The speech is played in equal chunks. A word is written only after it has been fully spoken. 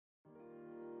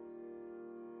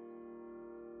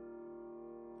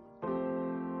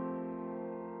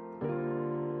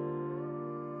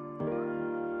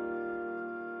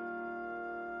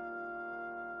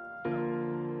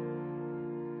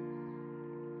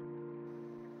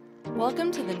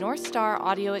Welcome to the North Star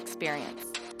Audio Experience.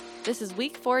 This is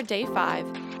Week 4, Day 5,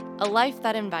 A Life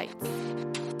That Invites.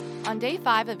 On Day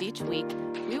 5 of each week,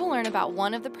 we will learn about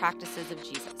one of the practices of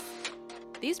Jesus.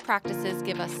 These practices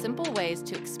give us simple ways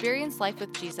to experience life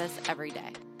with Jesus every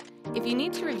day. If you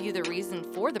need to review the reason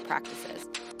for the practices,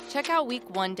 check out Week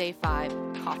 1, Day 5,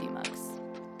 Coffee Mugs.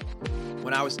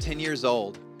 When I was 10 years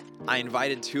old, I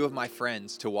invited two of my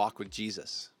friends to walk with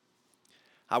Jesus.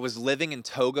 I was living in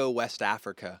Togo, West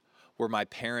Africa, where my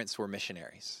parents were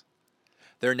missionaries.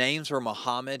 Their names were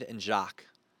Mohammed and Jacques.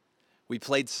 We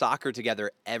played soccer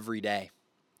together every day.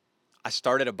 I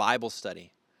started a Bible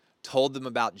study, told them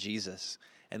about Jesus,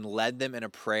 and led them in a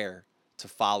prayer to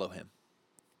follow him.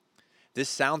 This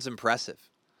sounds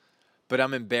impressive, but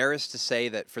I'm embarrassed to say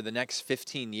that for the next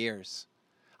 15 years,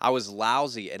 I was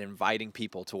lousy at inviting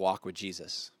people to walk with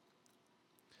Jesus.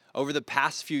 Over the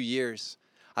past few years,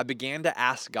 I began to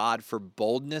ask God for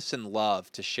boldness and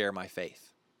love to share my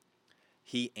faith.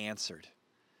 He answered.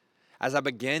 As I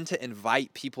began to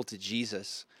invite people to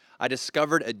Jesus, I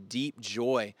discovered a deep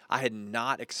joy I had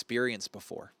not experienced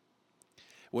before.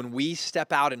 When we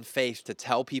step out in faith to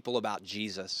tell people about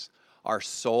Jesus, our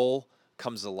soul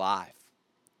comes alive.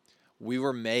 We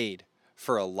were made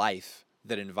for a life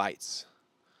that invites.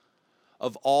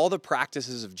 Of all the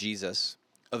practices of Jesus,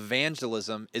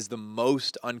 evangelism is the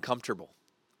most uncomfortable.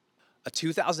 A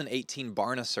 2018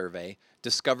 Barna survey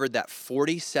discovered that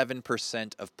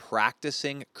 47% of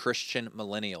practicing Christian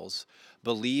millennials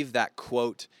believe that,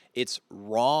 quote, it's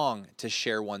wrong to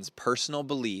share one's personal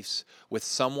beliefs with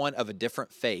someone of a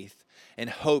different faith in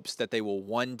hopes that they will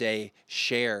one day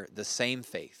share the same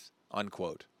faith,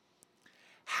 unquote.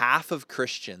 Half of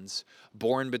Christians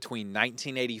born between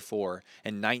 1984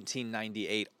 and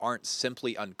 1998 aren't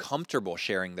simply uncomfortable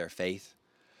sharing their faith.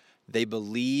 They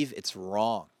believe it's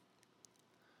wrong.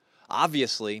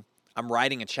 Obviously, I'm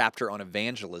writing a chapter on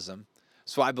evangelism,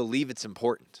 so I believe it's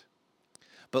important.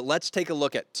 But let's take a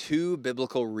look at two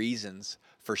biblical reasons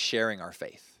for sharing our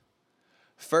faith.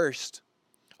 First,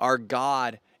 our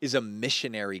God is a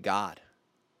missionary God.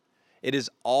 It has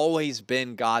always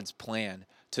been God's plan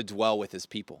to dwell with his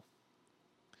people.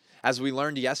 As we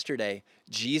learned yesterday,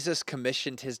 Jesus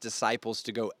commissioned his disciples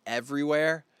to go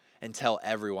everywhere and tell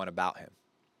everyone about him.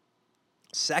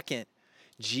 Second,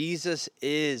 Jesus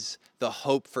is the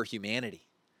hope for humanity.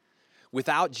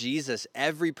 Without Jesus,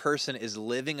 every person is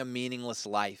living a meaningless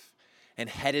life and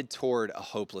headed toward a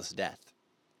hopeless death.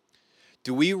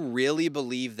 Do we really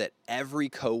believe that every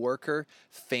coworker,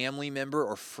 family member,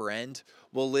 or friend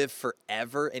will live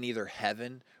forever in either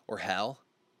heaven or hell?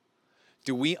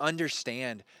 Do we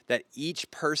understand that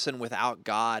each person without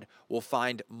God will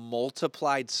find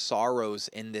multiplied sorrows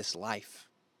in this life?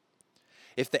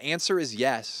 If the answer is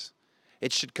yes,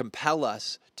 it should compel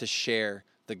us to share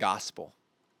the gospel.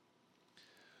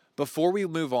 Before we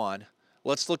move on,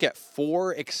 let's look at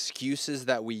 4 excuses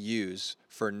that we use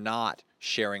for not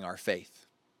sharing our faith.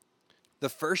 The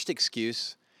first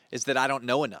excuse is that I don't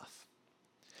know enough.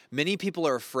 Many people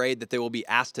are afraid that they will be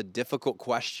asked a difficult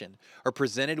question or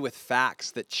presented with facts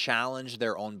that challenge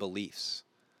their own beliefs.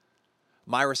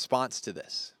 My response to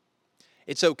this: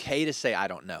 it's okay to say I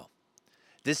don't know.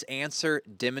 This answer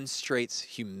demonstrates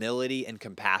humility and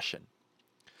compassion.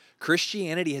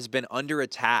 Christianity has been under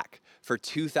attack for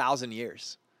 2,000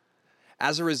 years.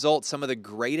 As a result, some of the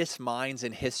greatest minds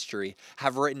in history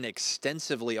have written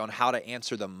extensively on how to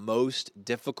answer the most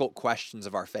difficult questions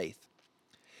of our faith.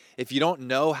 If you don't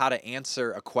know how to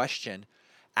answer a question,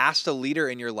 ask a leader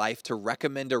in your life to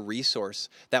recommend a resource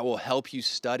that will help you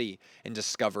study and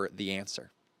discover the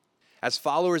answer. As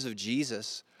followers of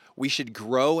Jesus, we should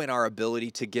grow in our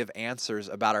ability to give answers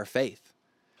about our faith.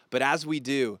 But as we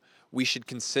do, we should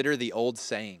consider the old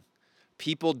saying,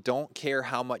 people don't care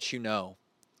how much you know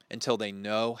until they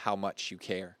know how much you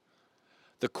care.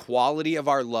 The quality of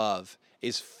our love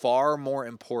is far more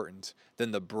important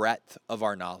than the breadth of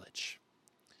our knowledge.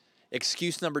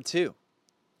 Excuse number 2,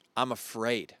 I'm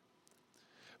afraid.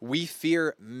 We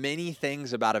fear many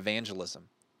things about evangelism: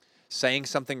 saying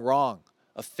something wrong,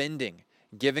 offending,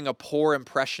 giving a poor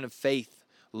impression of faith,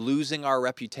 losing our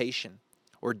reputation,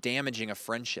 or damaging a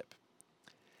friendship.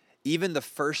 Even the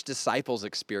first disciples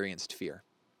experienced fear.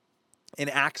 In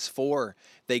Acts 4,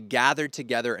 they gathered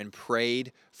together and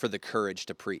prayed for the courage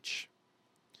to preach.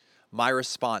 My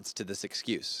response to this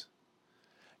excuse: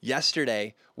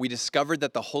 yesterday, we discovered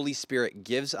that the Holy Spirit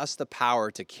gives us the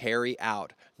power to carry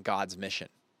out God's mission.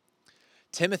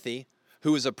 Timothy,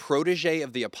 who was a protege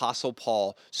of the Apostle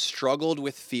Paul, struggled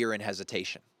with fear and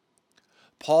hesitation.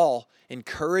 Paul,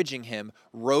 encouraging him,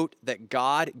 wrote that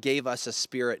God gave us a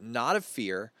spirit not of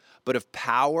fear, but of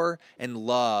power and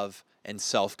love and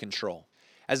self-control.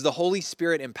 As the Holy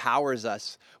Spirit empowers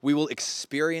us, we will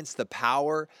experience the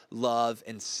power, love,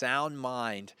 and sound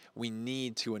mind we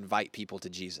need to invite people to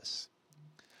Jesus.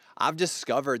 I've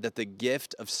discovered that the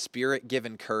gift of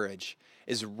Spirit-given courage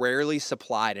is rarely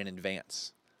supplied in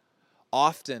advance.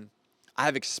 Often, I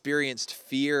have experienced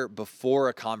fear before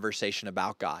a conversation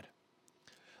about God.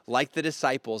 Like the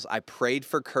disciples, I prayed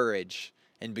for courage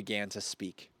and began to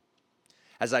speak.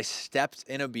 As I stepped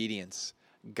in obedience,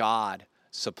 God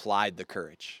supplied the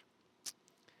courage.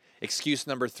 Excuse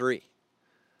number 3,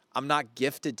 I'm not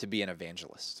gifted to be an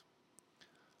evangelist.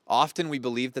 Often we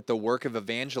believe that the work of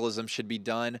evangelism should be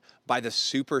done by the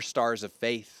superstars of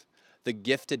faith, the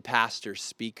gifted pastors,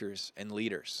 speakers, and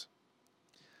leaders.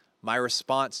 My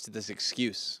response to this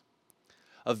excuse: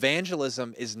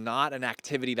 evangelism is not an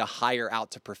activity to hire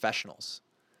out to professionals.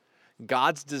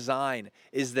 God's design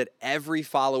is that every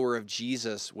follower of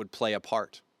Jesus would play a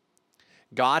part.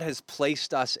 God has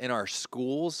placed us in our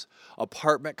schools,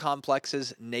 apartment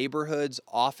complexes, neighborhoods,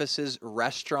 offices,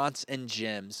 restaurants, and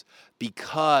gyms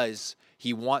because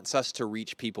He wants us to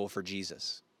reach people for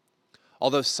Jesus.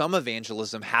 Although some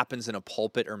evangelism happens in a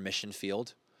pulpit or mission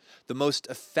field, the most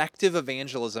effective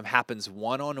evangelism happens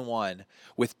one-on-one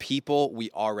with people we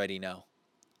already know.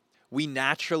 We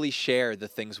naturally share the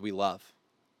things we love.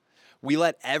 We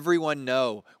let everyone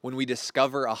know when we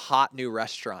discover a hot new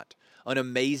restaurant, an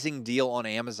amazing deal on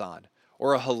Amazon,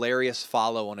 or a hilarious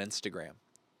follow on Instagram.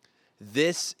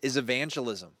 This is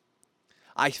evangelism.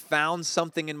 I found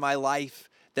something in my life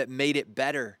that made it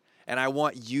better, and I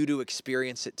want you to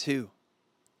experience it too.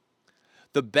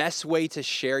 The best way to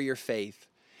share your faith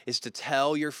is to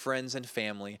tell your friends and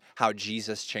family how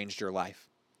Jesus changed your life.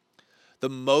 The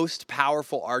most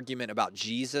powerful argument about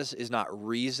Jesus is not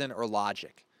reason or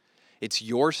logic. It's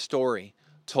your story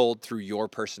told through your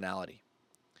personality.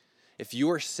 If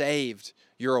you are saved,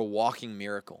 you're a walking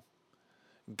miracle.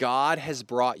 God has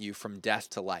brought you from death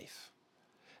to life.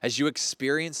 As you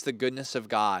experience the goodness of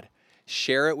God,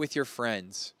 share it with your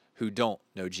friends who don't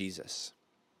know Jesus.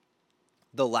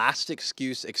 The last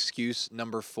excuse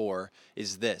number 4,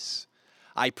 is this: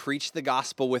 I preach the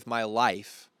gospel with my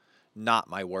life, not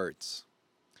my words.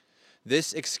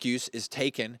 This excuse is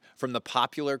taken from the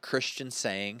popular Christian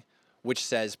saying, which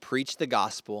says, preach the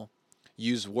gospel,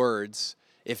 use words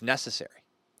if necessary.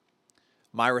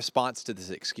 My response to this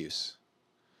excuse: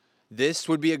 this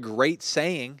would be a great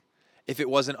saying if it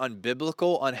wasn't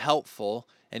unbiblical, unhelpful,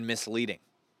 and misleading.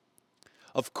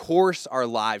 Of course, our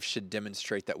lives should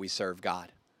demonstrate that we serve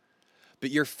God.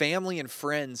 But your family and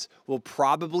friends will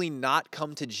probably not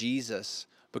come to Jesus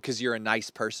because you're a nice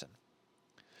person.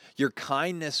 Your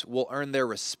kindness will earn their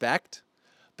respect,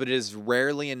 but it is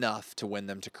rarely enough to win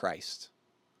them to Christ.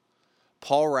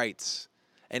 Paul writes,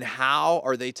 and how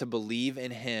are they to believe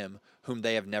in Him whom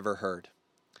they have never heard?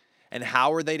 And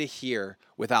how are they to hear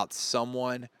without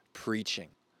someone preaching?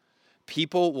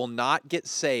 People will not get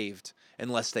saved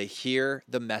unless they hear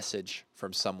the message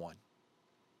from someone.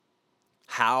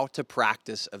 How to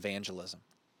practice evangelism.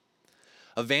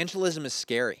 Evangelism is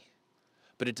scary,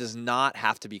 but it does not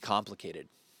have to be complicated.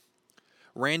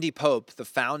 Randy Pope, the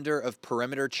founder of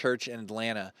Perimeter Church in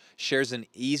Atlanta, shares an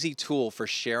easy tool for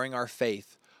sharing our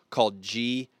faith called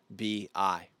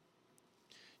GBI.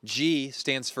 G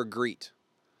stands for greet.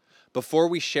 Before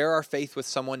we share our faith with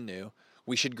someone new,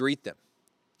 we should greet them.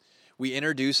 We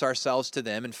introduce ourselves to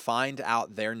them and find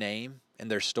out their name and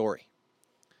their story.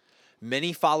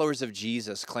 Many followers of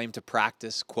Jesus claim to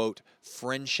practice, quote,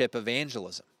 friendship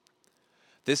evangelism.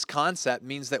 This concept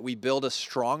means that we build a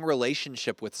strong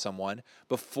relationship with someone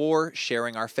before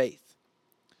sharing our faith.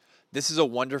 This is a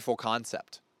wonderful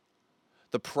concept.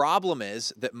 The problem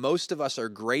is that most of us are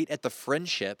great at the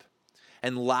friendship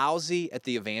and lousy at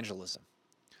the evangelism.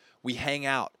 We hang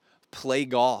out, play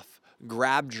golf,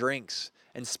 grab drinks,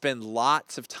 and spend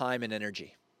lots of time and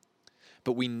energy.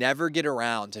 But we never get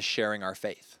around to sharing our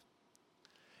faith.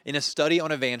 In a study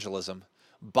on evangelism,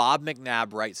 Bob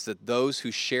McNabb writes that those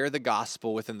who share the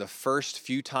gospel within the first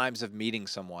few times of meeting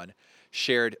someone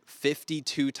shared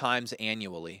 52 times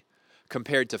annually,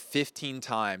 compared to 15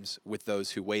 times with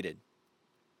those who waited.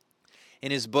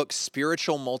 In his book,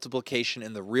 Spiritual Multiplication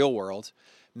in the Real World,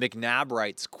 McNabb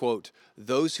writes, quote,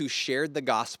 those who shared the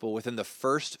gospel within the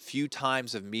first few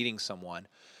times of meeting someone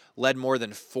led more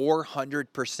than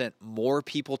 400% more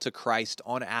people to Christ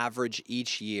on average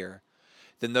each year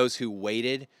than those who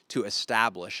waited to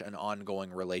establish an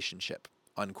ongoing relationship,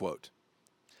 unquote.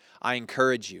 I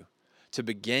encourage you to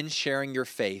begin sharing your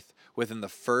faith within the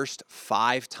first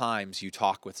 5 times you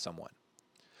talk with someone.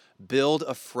 Build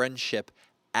a friendship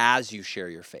as you share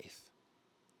your faith.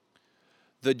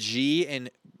 The G in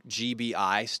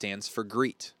GBI stands for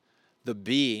greet. The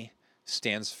B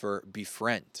stands for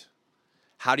befriend.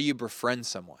 How do you befriend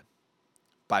someone?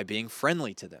 By being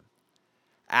friendly to them.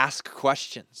 Ask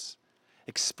questions.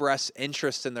 Express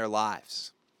interest in their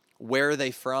lives. Where are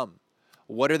they from?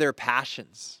 What are their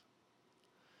passions?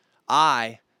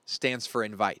 I stands for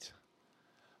invite.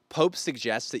 Pope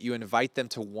suggests that you invite them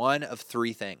to one of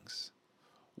three things.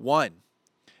 1,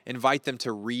 invite them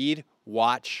to read,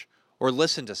 watch, or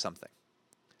listen to something.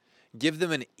 Give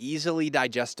them an easily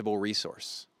digestible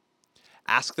resource.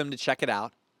 Ask them to check it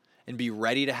out and be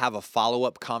ready to have a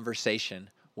follow-up conversation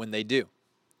when they do.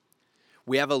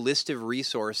 We have a list of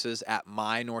resources at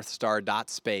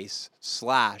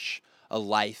mynorthstar.space/a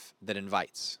life that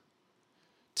invites.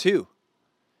 2,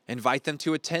 invite them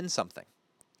to attend something.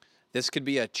 This could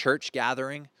be a church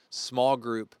gathering, small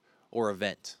group, or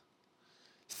event.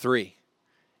 3,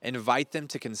 invite them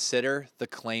to consider the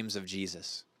claims of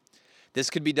Jesus. This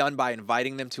could be done by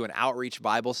inviting them to an outreach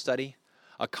Bible study,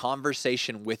 a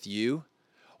conversation with you,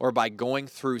 or by going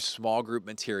through small group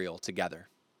material together.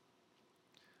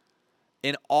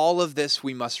 In all of this,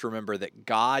 we must remember that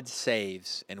God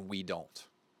saves and we don't.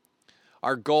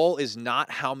 Our goal is not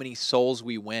how many souls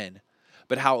we win,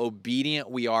 but how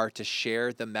obedient we are to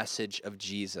share the message of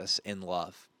Jesus in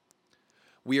love.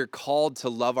 We are called to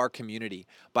love our community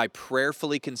by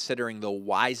prayerfully considering the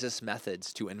wisest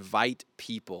methods to invite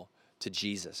people to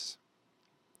Jesus.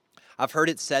 I've heard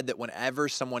it said that whenever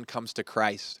someone comes to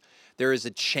Christ, there is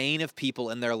a chain of people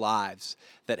in their lives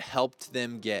that helped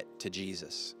them get to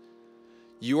Jesus.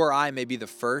 You or I may be the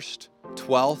first,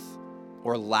 12th,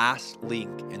 or last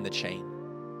link in the chain.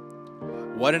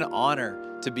 What an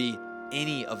honor to be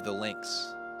any of the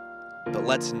links, but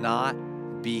let's not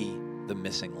be the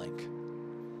missing link.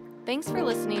 Thanks for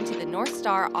listening to the North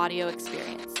Star audio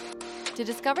experience. To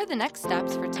discover the next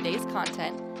steps for today's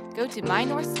content, go to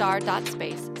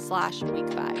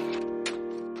mynorthstar.space/week5.